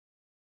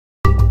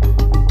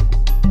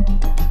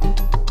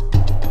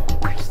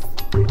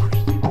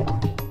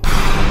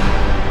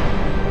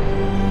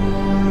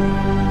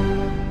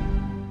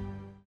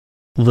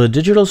The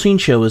Digital Scene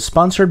Show is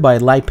sponsored by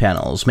Light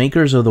Panels,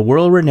 makers of the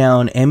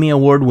world-renowned Emmy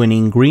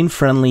Award-winning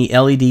green-friendly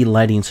LED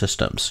lighting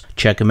systems.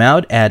 Check them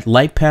out at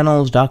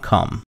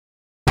lightpanels.com.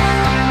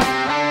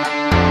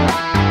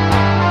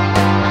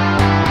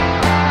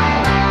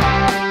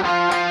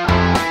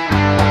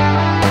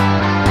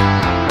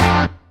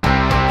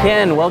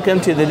 Ken, welcome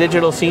to the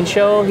Digital Scene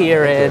Show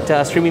here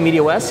at Streaming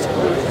Media West.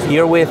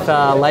 You're with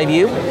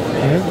LiveU.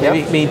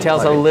 Maybe you tell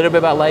us a little bit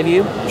about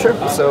LiveU? Sure.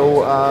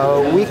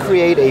 So we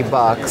create a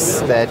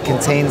box that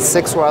contains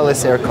 6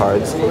 wireless air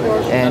cards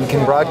and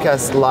can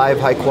broadcast live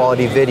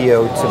high-quality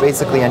video to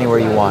basically anywhere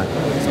you want.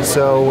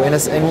 So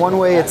in one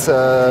way, it's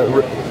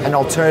an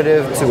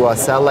alternative to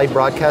satellite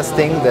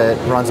broadcasting that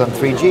runs on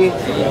 3G,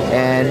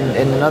 and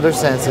in another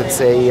sense, it's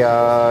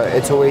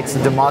a way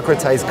to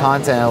democratize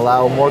content and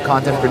allow more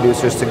content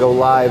producers to go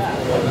live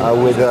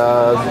with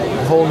a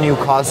whole new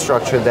cost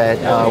structure that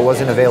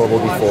wasn't available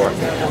before.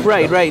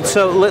 Right.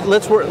 So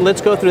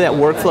let's go through that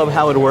workflow of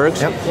how it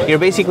works. Yep. You're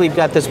basically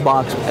got this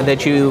box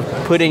that you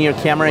put in your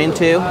camera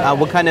into.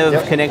 What kind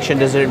of connection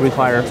does it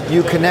require?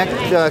 You connect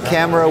the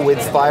camera with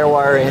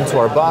FireWire into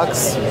our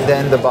box,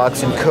 then the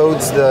box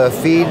encodes the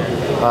feed,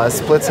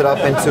 splits it up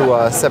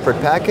into separate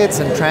packets,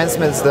 and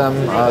transmits them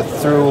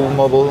through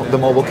the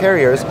mobile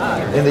carriers.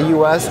 In the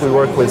US, we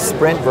work with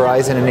Sprint,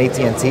 Verizon, and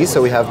AT&T,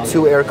 so we have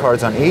 2 air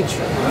cards on each.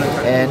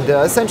 And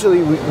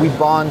essentially, we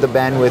bond the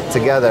bandwidth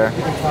together.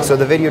 So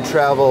the video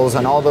travels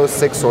on all those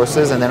 6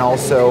 sources, and then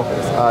also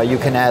you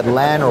can add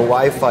LAN or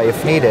Wi-Fi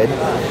if needed.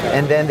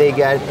 And then they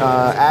get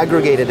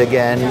aggregated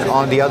again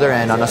on the other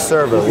end on a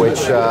server,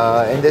 which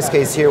in this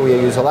case here we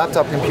use a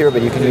laptop computer,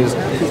 but you can use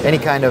any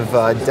kind of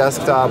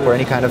desktop or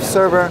any kind of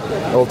server.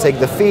 It will take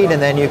the feed,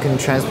 and then you can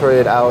transfer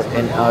it out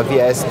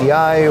via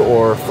SDI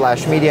or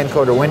Flash Media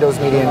Encoder, Windows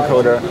Media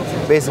Encoder,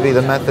 basically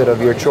the method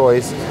of your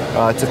choice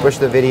to push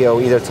the video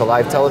either to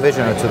live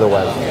television or to the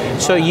web.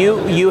 So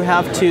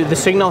the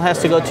signal has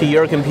to go to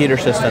your computer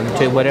system,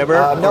 to whatever?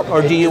 Nope.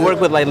 Or do you work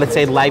with, like, let's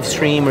say,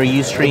 Livestream or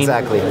Ustream?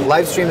 Exactly.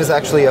 Livestream is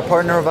actually a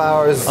partner of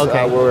ours.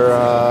 Okay.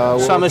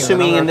 So I'm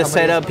assuming in the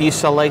setup you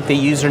select the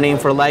username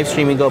for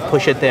Livestream and go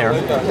push it there.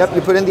 Yep,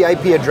 you put in the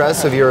IP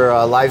address of your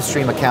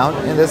Livestream account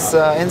in this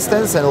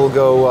instance, and it'll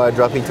go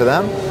directly to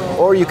them.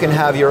 Or you can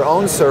have your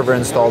own server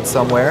installed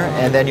somewhere,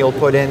 and then you'll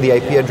put in the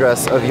IP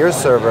address of your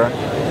server,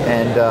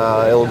 and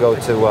it'll go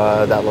to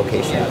that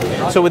location.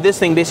 So with this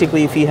thing,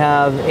 basically, if you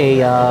have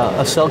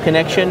a cell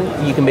connection,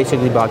 you can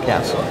basically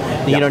broadcast.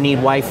 You don't need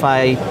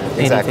Wi-Fi,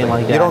 anything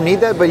like that. You don't need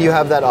that, but you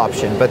have that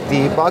option. But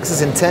the box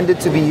is intended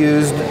to be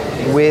used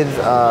with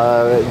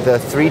the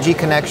 3G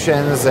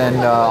connections, and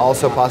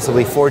also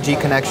possibly 4G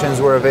connections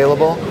were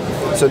available.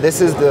 So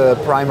this is the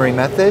primary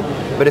method,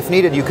 but if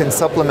needed, you can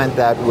supplement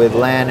that with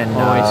LAN and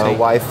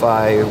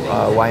Wi-Fi,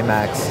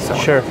 WiMAX. So.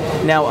 Sure.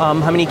 Now,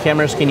 how many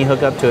cameras can you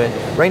hook up to it?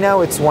 Right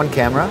now, it's 1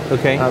 camera.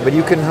 Okay. But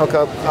you can hook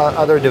up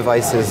other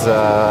devices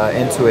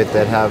into it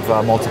that have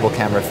multiple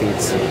camera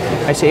feeds.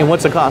 I see. And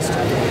what's the cost?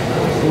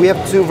 We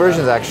have 2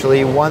 versions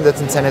actually. One that's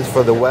intended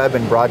for the web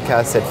and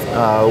broadcasts at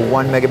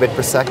 1 megabit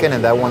per second,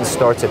 and that one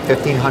starts at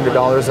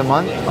 $1,500 a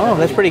month. Oh,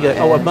 that's pretty good.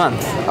 A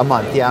month? A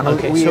month, yeah.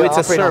 Okay, so it's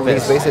a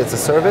service. It's a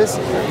service.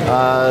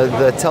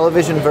 The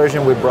television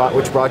version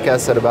which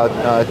broadcasts at about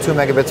 2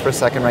 megabits per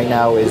second right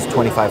now is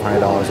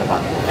 $2,500 a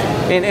month.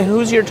 And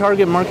who's your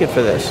target market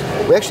for this?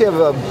 We actually have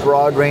a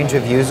broad range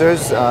of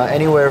users,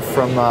 anywhere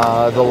from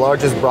the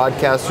largest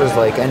broadcasters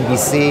like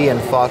NBC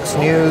and Fox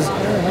News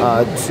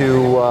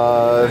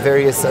to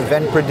various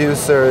event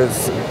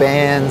producers,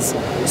 bands,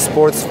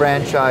 sports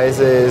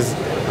franchises,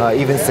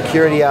 even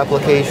security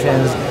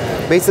applications.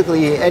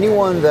 Basically,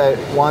 anyone that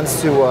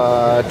wants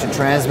to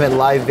transmit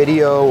live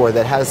video or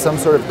that has some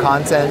sort of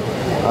content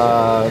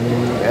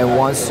and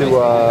wants to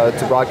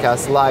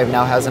broadcast live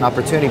now has an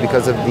opportunity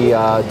because of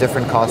the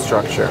different cost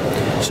structure.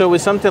 So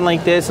with something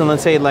like this, and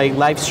let's say like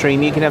live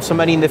stream, you can have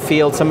somebody in the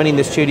field, somebody in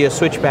the studio,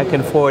 switch back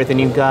and forth, and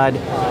you've got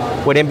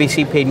what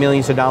NBC paid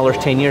millions of dollars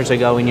 10 years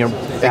ago in your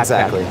backpack.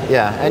 Exactly,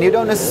 yeah. And you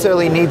don't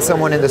necessarily need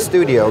someone in the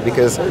studio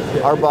because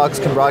our box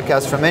can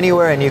broadcast from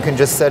anywhere, and you can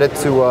just set it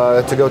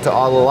to go to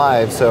all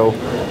live. So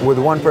with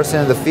 1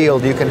 person in the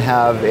field, you can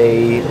have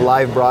a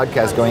live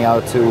broadcast going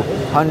out to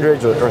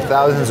hundreds or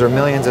thousands or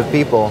millions of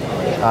people,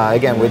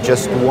 again, with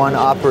just 1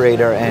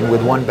 operator and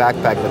with 1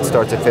 backpack that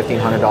starts at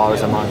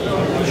 $1,500 a month.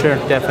 Sure,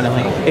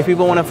 definitely. If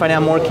people want to find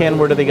out more, Ken,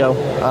 where do they go?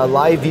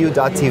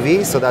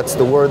 LiveU.tv, so that's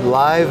the word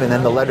live and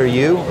then the letter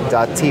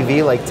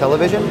U.tv, like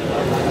television.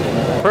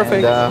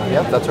 Perfect. And,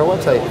 yep, that's our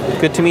website.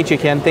 Good to meet you,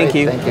 Ken. Thank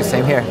you. Thank you.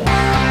 Same here.